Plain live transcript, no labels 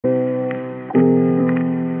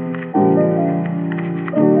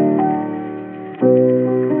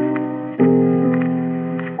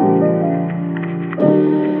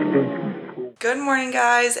morning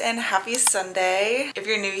guys, and happy Sunday. If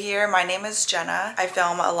you're new here, my name is Jenna. I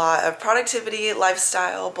film a lot of productivity,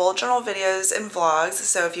 lifestyle, bullet journal videos, and vlogs,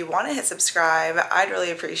 so if you want to hit subscribe, I'd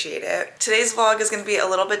really appreciate it. Today's vlog is going to be a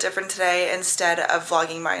little bit different today. Instead of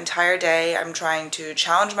vlogging my entire day, I'm trying to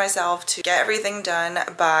challenge myself to get everything done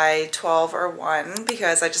by 12 or 1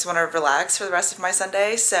 because I just want to relax for the rest of my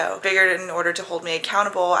Sunday. So figured in order to hold me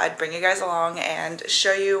accountable, I'd bring you guys along and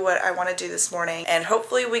show you what I want to do this morning, and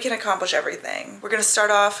hopefully we can accomplish everything. We're gonna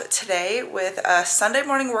start off today with a Sunday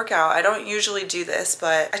morning workout. I don't usually do this,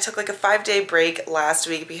 but I took like a 5-day break last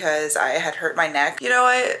week because I had hurt my neck. You know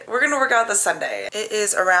what? We're gonna work out this Sunday. It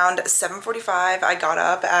is around 7:45. I got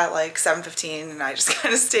up at like 7:15 and I just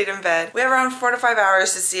kind of stayed in bed. We have around 4 to 5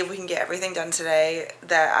 hours to see if we can get everything done today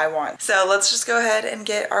that I want. So let's just go ahead and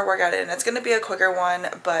get our workout in. It's gonna be a quicker one,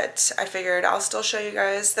 but I figured I'll still show you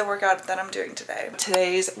guys the workout that I'm doing today.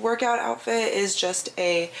 Today's workout outfit is just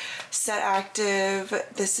a Set Active.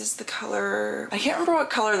 This is the color, I can't remember what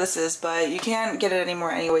color this is, but you can't get it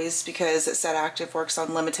anymore anyways because Set Active works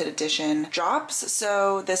on limited edition drops.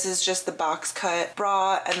 So this is just the box cut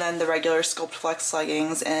bra and then the regular Sculpt Flex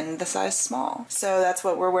leggings in the size small. So that's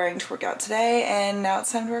what we're wearing to work out today, and now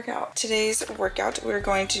it's time to work out. Today's workout, we're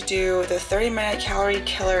going to do the 30-minute calorie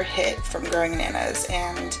killer HIIT from Growing Annanas,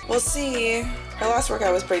 and we'll see. Our last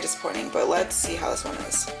workout was pretty disappointing, but let's see how this one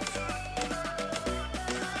is.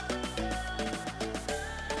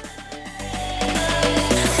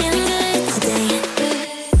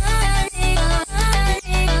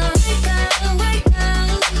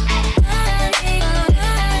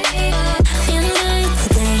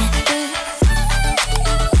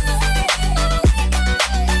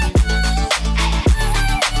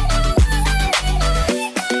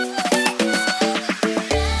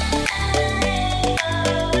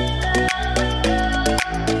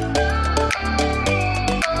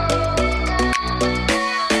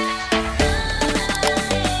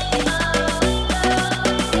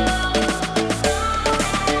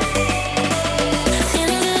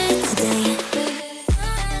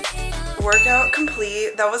 Workout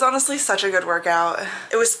complete. That was honestly such a good workout.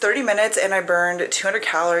 It was 30 minutes and I burned 200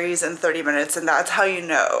 calories in 30 minutes, and that's how you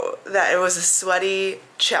know that it was a sweaty,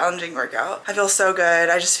 challenging workout. I feel so good.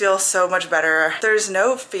 I just feel so much better. There's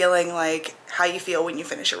no feeling like how you feel when you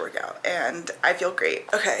finish your workout, and I feel great.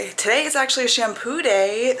 Okay, today is actually a shampoo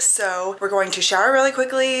day, so we're going to shower really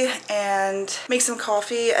quickly and make some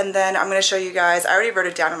coffee, and then I'm gonna show you guys. I already wrote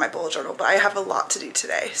it down in my bullet journal, but I have a lot to do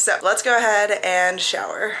today. So let's go ahead and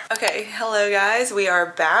shower. Okay, hello guys, we are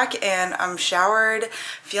back and I'm showered,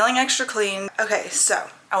 feeling extra clean. Okay, so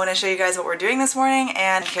I want to show you guys what we're doing this morning,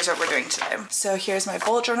 and here's what we're doing today. So here's my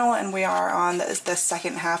bullet journal, and we are on the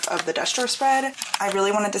second half of the Dutch Door spread. I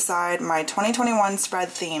really want to decide my 2021 spread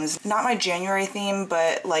themes. Not my January theme,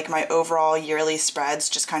 but like my overall yearly spreads,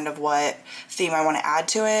 just kind of what theme I want to add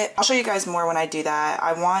to it. I'll show you guys more when I do that.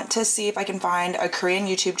 I want to see if I can find a Korean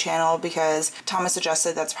YouTube channel because Thomas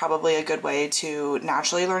suggested that's probably a good way to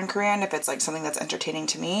naturally learn Korean if it's like something that's entertaining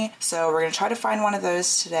to me. So we're going to try to find one of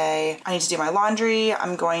those today. I need to do my laundry.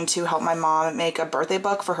 I'm going to help my mom make a birthday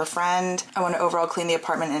book for her friend. I want to overall clean the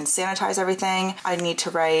apartment and sanitize everything. I need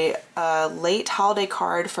to write a late holiday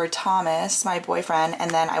card for Thomas, my boyfriend,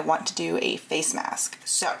 and then I want to do a face mask.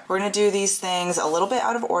 So we're going to do these things a little bit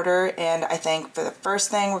out of order, and I think for the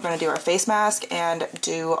first thing we're going to do our face mask and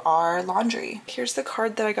do our laundry. Here's the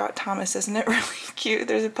card that I got Thomas. Isn't it really cute?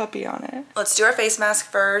 There's a puppy on it. Let's do our face mask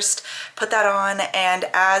first, put that on, and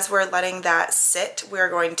as we're letting that sit, we're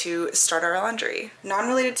going to start our laundry.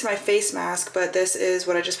 Non-related to my face mask, but this is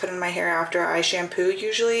what I just put in my hair after I shampoo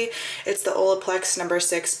usually. It's the Olaplex No.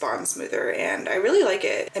 6 Bond Smoother, and I really like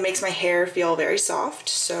it. It makes my hair feel very soft.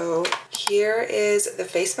 So here is the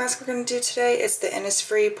face mask we're going to do today. It's the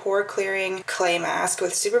Innisfree Pore Clearing Clay Mask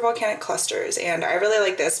with Super Volcanic Clusters, and I really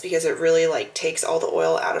like this because it really like takes all the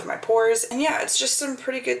oil out of my pores. And yeah, it's just some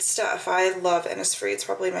pretty good stuff. I love Innisfree. It's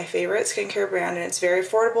probably my favorite skincare brand, and it's very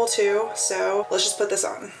affordable too. So let's just put this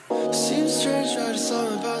on. Seems strange, right? It's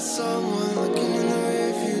all about someone looking in the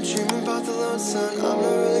rear view, dreaming about the lone sun. I'm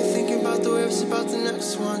not really thinking about the waves, about the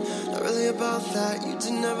next one. Not really about that. You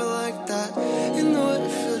did never like that. You know what you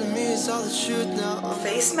feel to me is all the truth now.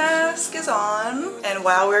 Face mask is on, and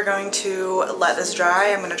while we're going to let this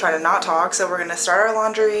dry, I'm going to try to not talk. So we're going to start our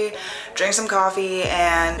laundry, drink some coffee,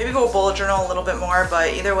 and maybe go bullet journal a little bit more,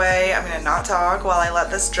 but either way I'm going to not talk while I let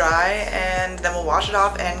this dry, and then we'll wash it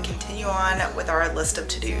off and continue on with our list of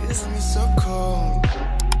to-dos. So cold,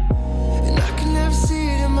 and I can never see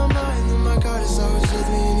it in my mind that my God is always with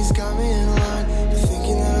me and he's got me in line. But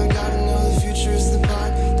thinking that I gotta know the future is the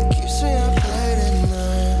part that keeps me up late at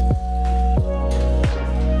night.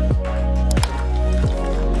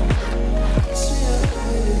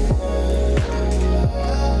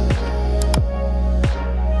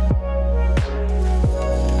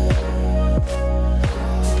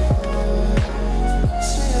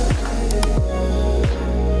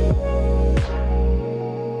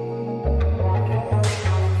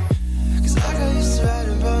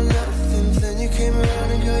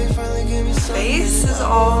 face is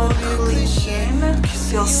all clean.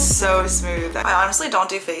 Feels so smooth. I honestly don't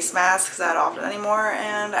do face masks that often anymore,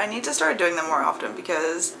 and I need to start doing them more often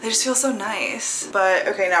because they just feel so nice. But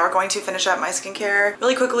okay, now we're going to finish up my skincare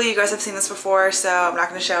really quickly. You guys have seen this before, so I'm not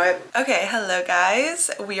going to show it. Okay, hello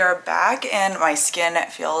guys. We are back and my skin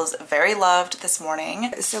feels very loved this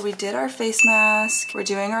morning. So we did our face mask. We're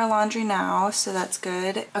doing our laundry now, so that's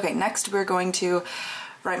good. Okay, next we're going to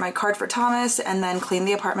write my card for Thomas and then clean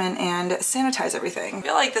the apartment and sanitize everything. I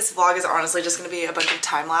feel like this vlog is honestly just gonna be a bunch of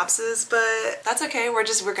time lapses, but that's okay. We're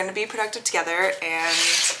gonna be productive together. And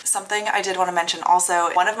something I did want to mention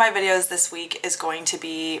also, one of my videos this week is going to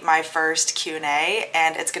be my first Q&A,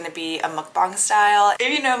 and it's gonna be a mukbang style.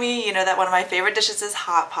 If you know me, you know that one of my favorite dishes is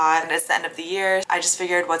hot pot, and it's the end of the year. I just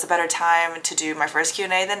figured what's a better time to do my first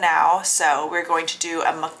Q&A than now. So we're going to do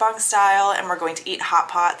a mukbang style, and we're going to eat hot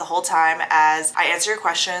pot the whole time as I answer your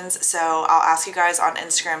questions. So I'll ask you guys on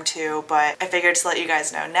Instagram too, but I figured to let you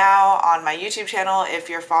guys know now on my YouTube channel. If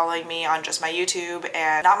you're following me on just my YouTube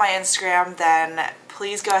and not my Instagram, then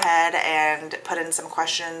please go ahead and put in some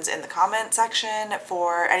questions in the comment section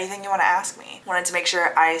for anything you want to ask me. Wanted to make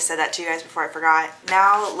sure I said that to you guys before I forgot.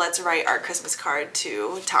 Now let's write our Christmas card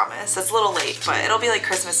to Thomas. That's a little late, but it'll be like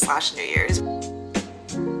Christmas / New Year's.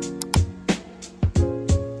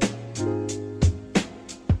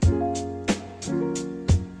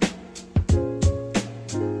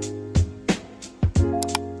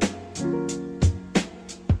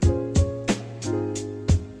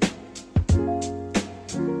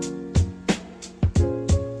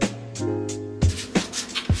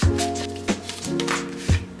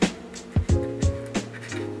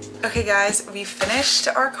 Okay guys, we finished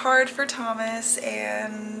our card for Thomas,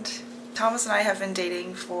 and Thomas and I have been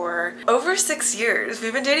dating for over 6 years.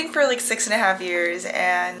 We've been dating for like 6.5 years,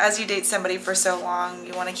 and as you date somebody for so long,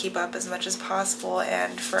 you want to keep up as much as possible,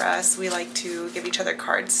 and for us, we like to give each other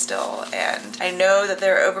cards still. And I know that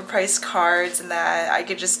they're overpriced cards and that I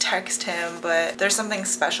could just text him, but there's something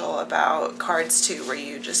special about cards too, where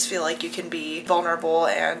you just feel like you can be vulnerable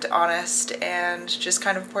and honest and just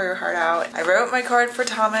kind of pour your heart out. I wrote my card for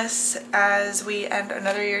Thomas as we end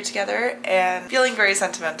another year together, and feeling very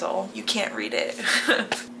sentimental. You can't read it.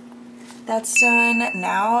 That's done.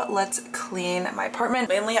 Now let's clean my apartment.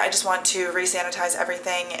 Mainly I just want to re-sanitize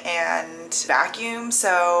everything and vacuum,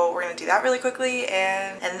 so we're gonna do that really quickly,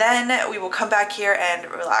 and then we will come back here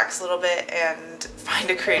and relax a little bit and find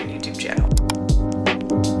a Korean YouTube channel.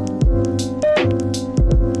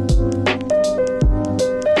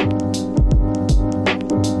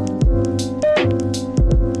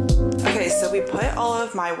 All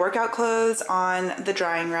of my workout clothes on the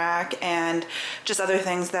drying rack, and just other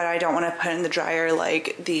things that I don't want to put in the dryer,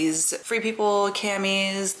 like these Free People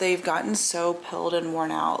camis. They've gotten so pilled and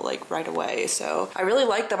worn out like right away, so I really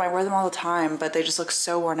like them. I wear them all the time, but they just look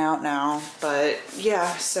so worn out now. But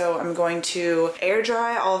yeah, so I'm going to air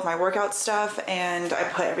dry all of my workout stuff, and I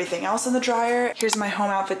put everything else in the dryer. Here's my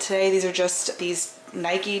home outfit today. These are just these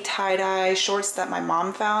Nike tie-dye shorts that my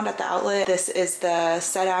mom found at the outlet. This is the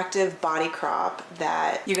Set Active body crop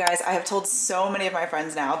that, you guys, I have told so many of my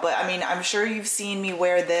friends now, but I mean, I'm sure you've seen me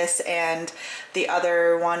wear this and the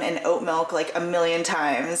other one in oat milk like a million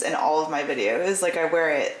times in all of my videos. Like, I wear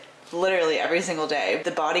it literally every single day.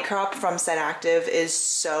 The body crop from Set Active is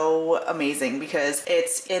so amazing because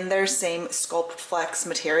it's in their same Sculpt Flex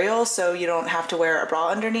material, so you don't have to wear a bra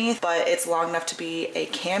underneath, but it's long enough to be a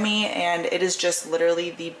cami, and it is just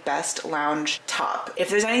literally the best lounge top. If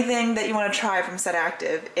there's anything that you want to try from Set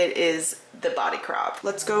Active, it is the body crop.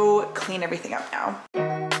 Let's go clean everything up now.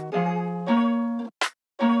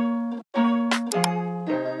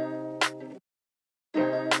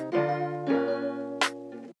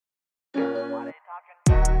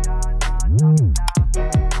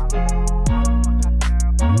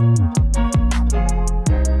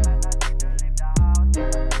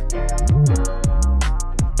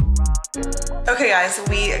 Okay guys,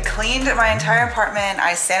 we cleaned my entire apartment.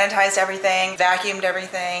 I sanitized everything, vacuumed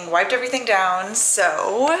everything, wiped everything down.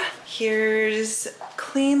 So here's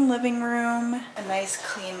clean living room, a nice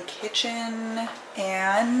clean kitchen,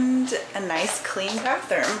 and a nice clean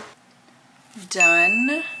bathroom.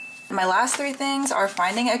 Done. My last 3 things are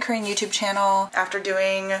finding a Korean YouTube channel. After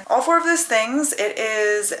doing all 4 of those things, it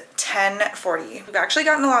is 10:40. We've actually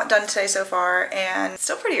gotten a lot done today so far, and it's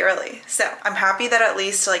still pretty early. So I'm happy that at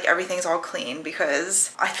least like everything's all clean,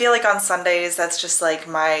 because I feel like on Sundays that's just like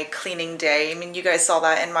my cleaning day. I mean, you guys saw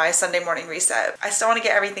that in my Sunday morning reset. I still want to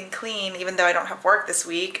get everything clean even though I don't have work this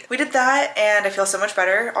week. We did that and I feel so much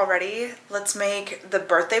better already. Let's make the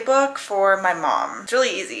birthday book for my mom. It's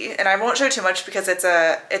really easy, and I won't show too much because it's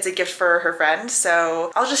a gift for her friend,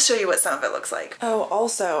 so I'll just show you what some of it looks like. Oh,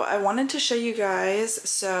 also I wanted to show you guys,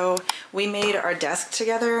 so we made our desk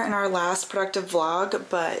together in our last productive vlog,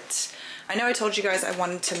 but I know I told you guys I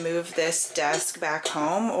wanted to move this desk back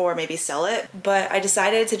home or maybe sell it, but I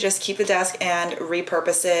decided to just keep the desk and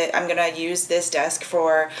repurpose it. I'm gonna use this desk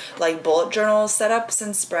for like bullet journal setups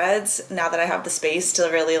and spreads now that I have the space to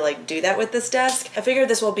really like do that with this desk. I figured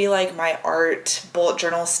this will be like my art bullet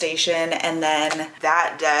journal station, and then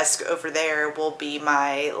that desk over there will be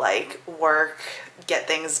my like work get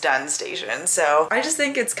things done station. So I just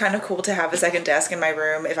think it's kind of cool to have a second desk in my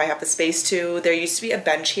room if I have the space to. There used to be a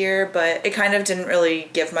bench here, but it kind of didn't really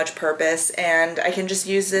give much purpose, and I can just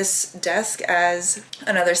use this desk as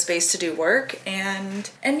another space to do work.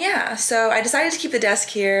 And yeah, so I decided to keep the desk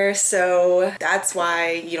here, so that's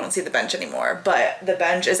why you don't see the bench anymore. But the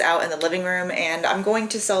bench is out in the living room and I'm going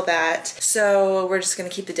to sell that. So we're just gonna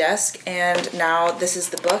keep the desk, and now this is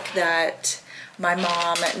the book that my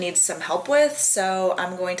mom needs some help with, so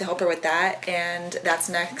I'm going to help her with that, and that's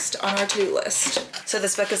next on our to-do list. So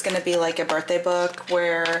this book is going to be like a birthday book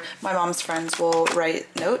where my mom's friends will write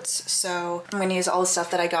notes. So I'm going to use all the stuff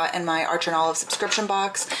that I got in my Archer and Olive subscription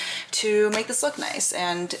box to make this look nice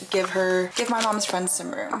and give my mom's friends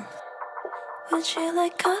some room. Would you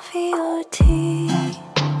like coffee or tea?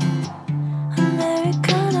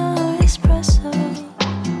 Americano or espresso?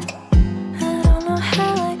 I don't know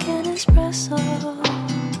how I can espresso.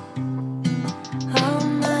 All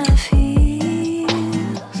my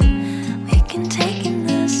feels we can take in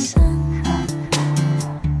the sun.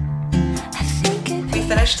 I think we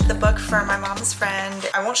finished the book for my mom's friend.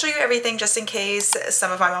 I won't show you everything just in case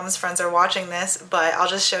some of my mom's friends are watching this, but I'll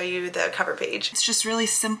just show you the cover page. It's just really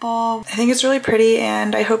simple. I think it's really pretty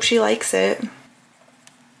and I hope she likes it.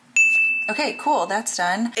 Okay, cool, that's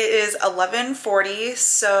done. It is 11:40,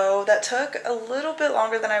 so that took a little bit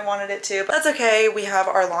longer than I wanted it to, but that's okay. We have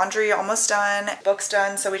our laundry almost done, book's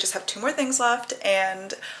done, so we just have 2 more things left,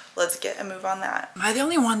 and let's get a move on that. Am I the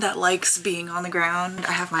only one that likes being on the ground?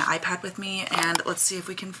 I have my iPad with me, and let's see if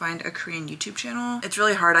we can find a Korean YouTube channel. It's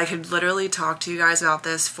really hard. I could literally talk to you guys about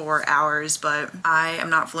this for hours, but I am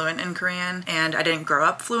not fluent in Korean, and I didn't grow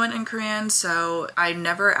up fluent in Korean, so I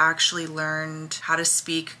never actually learned how to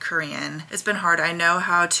speak Korean. It's been hard. I know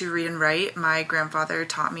how to read and write. My grandfather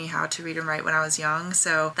taught me how to read and write when I was young,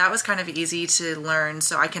 so that was kind of easy to learn,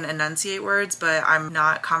 so I can enunciate words, but I'm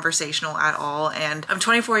not conversational at all, and I'm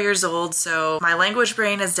 24 years old, so my language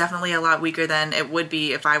brain is definitely a lot weaker than it would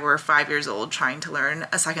be if I were 5 years old trying to learn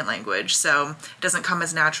a second language. So it doesn't come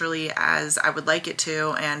as naturally as I would like it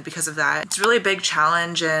to, and because of that, it's really a big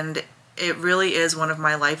challenge, and it really is one of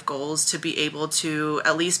my life goals to be able to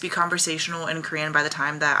at least be conversational in Korean by the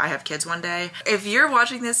time that I have kids one day. If you're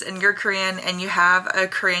watching this and you're Korean and you have a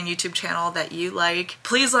Korean YouTube channel that you like,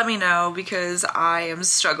 please let me know, because I am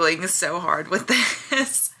struggling so hard with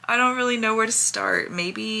this. I don't really know where to start.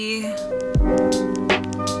 Maybe...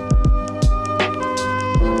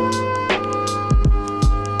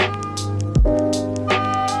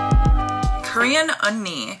 Korean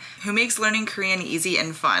언니, who makes learning Korean easy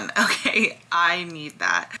and fun. Okay, I need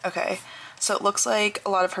that. Okay, so it looks like a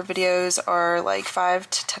lot of her videos are like 5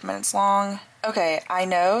 to 10 minutes long. Okay, I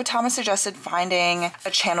know Thomas suggested finding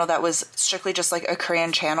a channel that was strictly just like a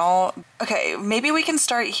Korean channel. Okay, maybe we can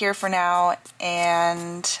start here for now,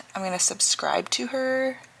 and I'm gonna subscribe to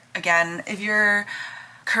her. Again, if you're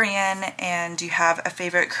Korean and you have a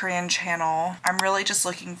favorite Korean channel, I'm really just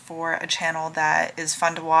looking for a channel that is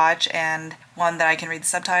fun to watch and one that I can read the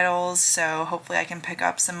subtitles, so hopefully I can pick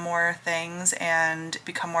up some more things and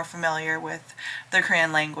become more familiar with the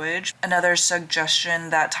Korean language. Another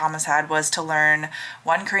suggestion that Thomas had was to learn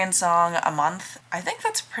 1 Korean song a month. I think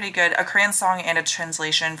that's pretty good. A Korean song and a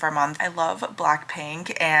translation for a month. I love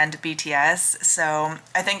Blackpink and BTS, so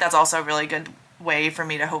I think that's also a really good way for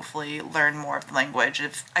me to hopefully learn more of the language.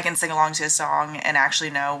 If I can sing along to a song and actually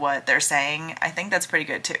know what they're saying, I think that's pretty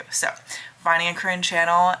good too. So finding a Korean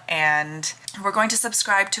channel, and we're going to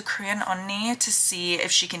subscribe to Korean 언니 to see if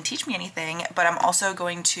she can teach me anything, but I'm also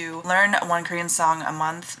going to learn 1 Korean song a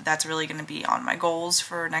month. That's really going to be on my goals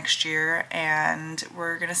for next year, and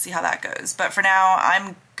we're going to see how that goes. But for now,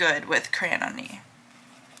 I'm good with Korean 언니.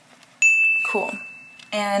 Cool.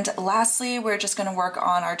 And lastly, we're just going to work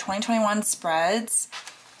on our 2021 spreads.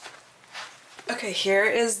 Okay, here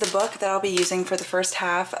is the book that I'll be using for the first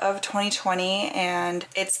half of 2020, and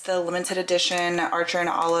it's the limited edition Archer and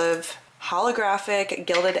Olive holographic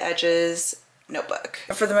gilded edges notebook.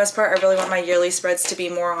 For the most part, I really want my yearly spreads to be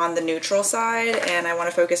more on the neutral side, and I want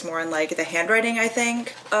to focus more on like the handwriting, I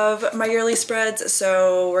think, of my yearly spreads.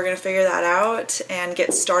 So we're gonna figure that out and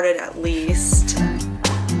get started at least.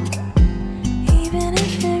 Even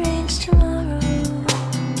if it rains tomorrow,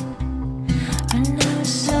 I know it's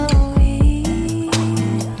so weak.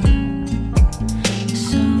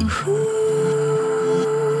 So who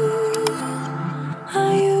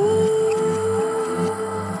are you?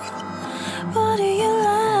 What do you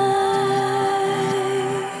like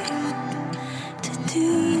to do?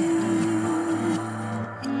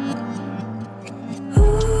 Who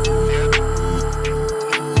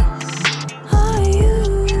are you?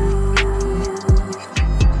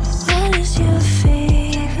 What is your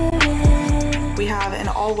favorite? We have an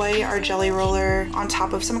all white art jelly roller on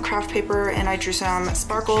top of some craft paper, and I drew some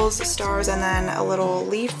sparkles, stars, and then a little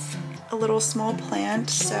leaf, a little small plant.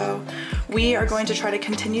 So we are going to try to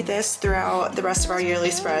continue this throughout the rest of our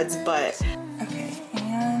yearly spreads, but okay,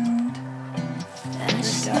 and I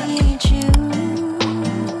just need you.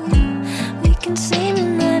 We can see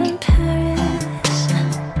midnight in Paris,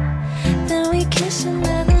 then we kiss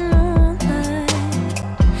under the moonlight.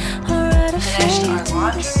 Or write a finished our fate to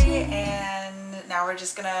laundry, and now we're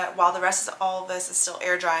just gonna, while the rest of all of this is still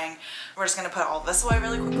air drying, we're just gonna put all of this away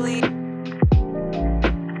really quickly.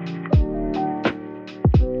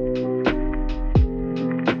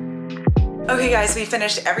 Okay guys, we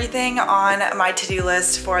finished everything on my to-do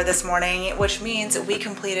list for this morning, which means we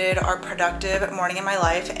completed our productive morning in my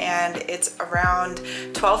life, and it's around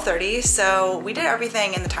 12:30, so we did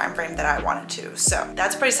everything in the time frame that I wanted to. So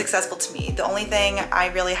that's pretty successful to me. The only thing I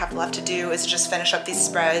really have left to do is just finish up these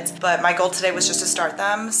spreads, but my goal today was just to start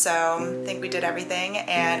them, so I think we did everything,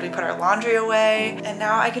 and we put our laundry away, and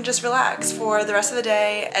now I can just relax for the rest of the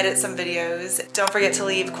day, edit some videos. Don't forget to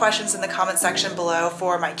leave questions in the comment section below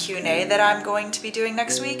for my Q&A that I'm going to be doing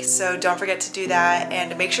next week, so don't forget to do that,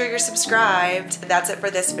 and make sure you're subscribed. That's it for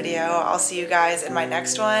this video. I'll see you guys in my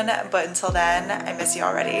next one, but until then, I miss you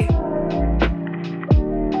already.